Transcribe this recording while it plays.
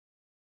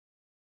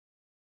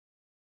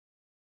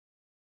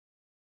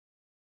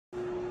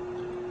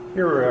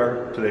Here we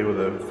are today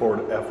with a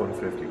Ford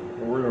F-150.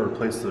 We're going to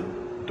replace the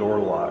door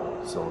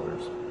lock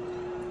cylinders.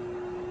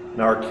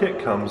 Now our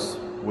kit comes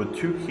with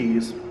two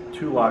keys,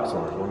 two lock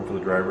cylinders, one for the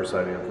driver's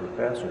side and for the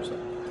passenger side.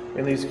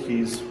 And these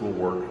keys will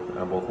work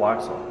on both lock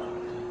cylinders.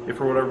 If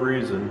for whatever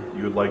reason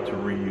you would like to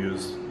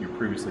reuse your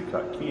previously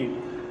cut key, you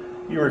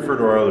can refer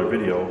to our other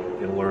video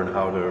and learn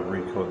how to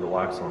recode the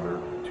lock cylinder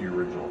to your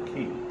original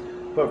key.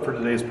 But for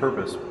today's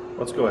purpose,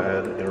 let's go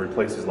ahead and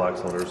replace these lock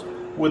cylinders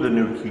with the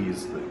new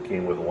keys that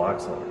came with the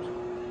lock cylinders.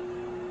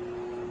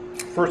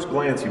 First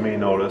glance, you may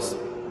notice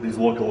these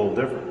look a little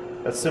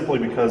different. That's simply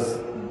because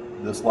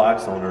this lock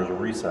cylinder is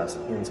recessed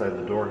inside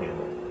the door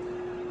handle.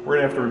 We're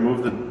going to have to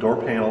remove the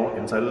door panel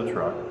inside of the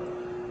truck,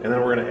 and then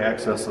we're going to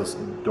access this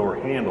door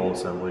handle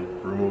assembly,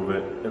 remove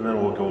it, and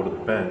then we'll go to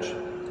the bench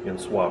and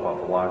swap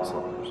out the lock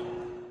cylinders.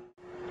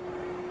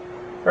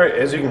 Alright,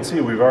 as you can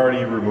see, we've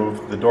already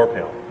removed the door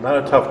panel.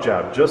 Not a tough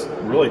job, just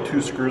really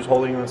two screws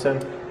holding this in.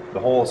 The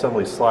whole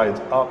assembly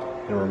slides up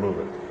and remove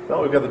it. Now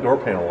that we've got the door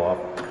panel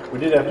off, we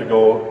did have to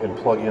go and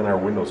plug in our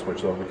window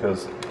switch though,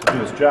 because to do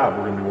this job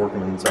we're going to be working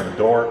inside the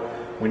door.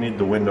 We need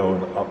the window in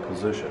the up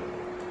position.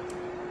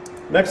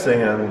 Next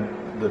thing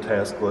on the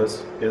task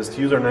list is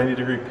to use our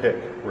 90-degree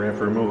pick. We're going to have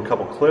to remove a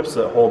couple clips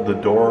that hold the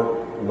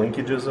door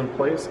linkages in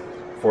place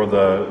for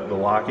the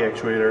lock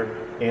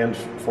actuator and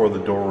for the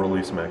door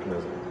release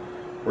mechanism.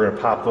 We're going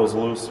to pop those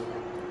loose.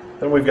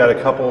 Then we've got a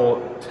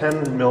couple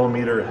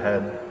 10mm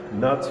head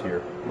nuts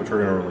here, which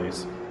we're going to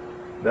release.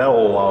 That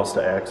will allow us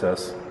to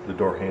access the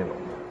door handle.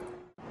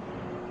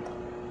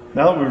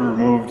 Now that we've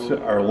removed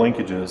our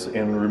linkages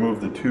and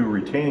removed the two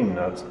retaining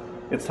nuts,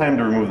 it's time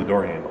to remove the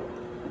door handle.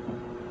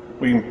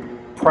 We can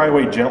pry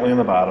away gently on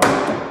the bottom,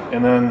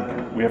 and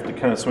then we have to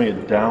kind of swing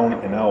it down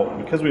and out.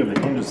 Because we have the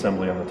hinge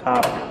assembly on the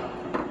top here,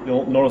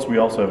 you'll notice we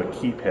also have a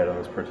keypad on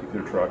this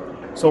particular truck,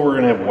 so we're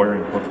going to have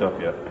wiring hooked up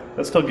yet.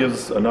 That still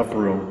gives us enough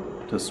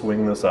room to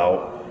swing this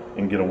out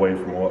and get away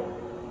from what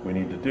we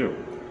need to do.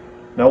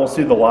 Now we'll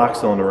see the lock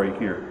cylinder right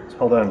here. It's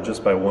held on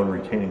just by one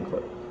retaining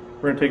clip.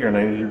 We're going to take our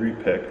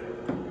 90-degree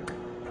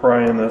pick,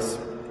 pry in this,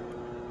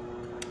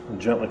 and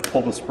gently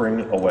pull the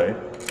spring away.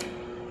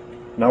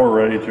 Now we're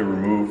ready to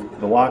remove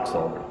the lock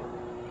cylinder.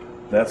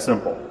 That's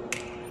simple.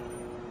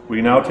 We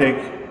can now take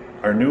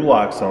our new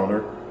lock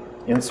cylinder,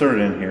 insert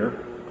it in here,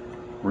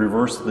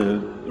 reverse the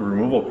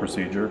removal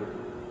procedure,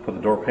 put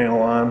the door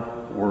panel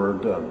on, we're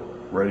done,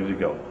 ready to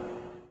go.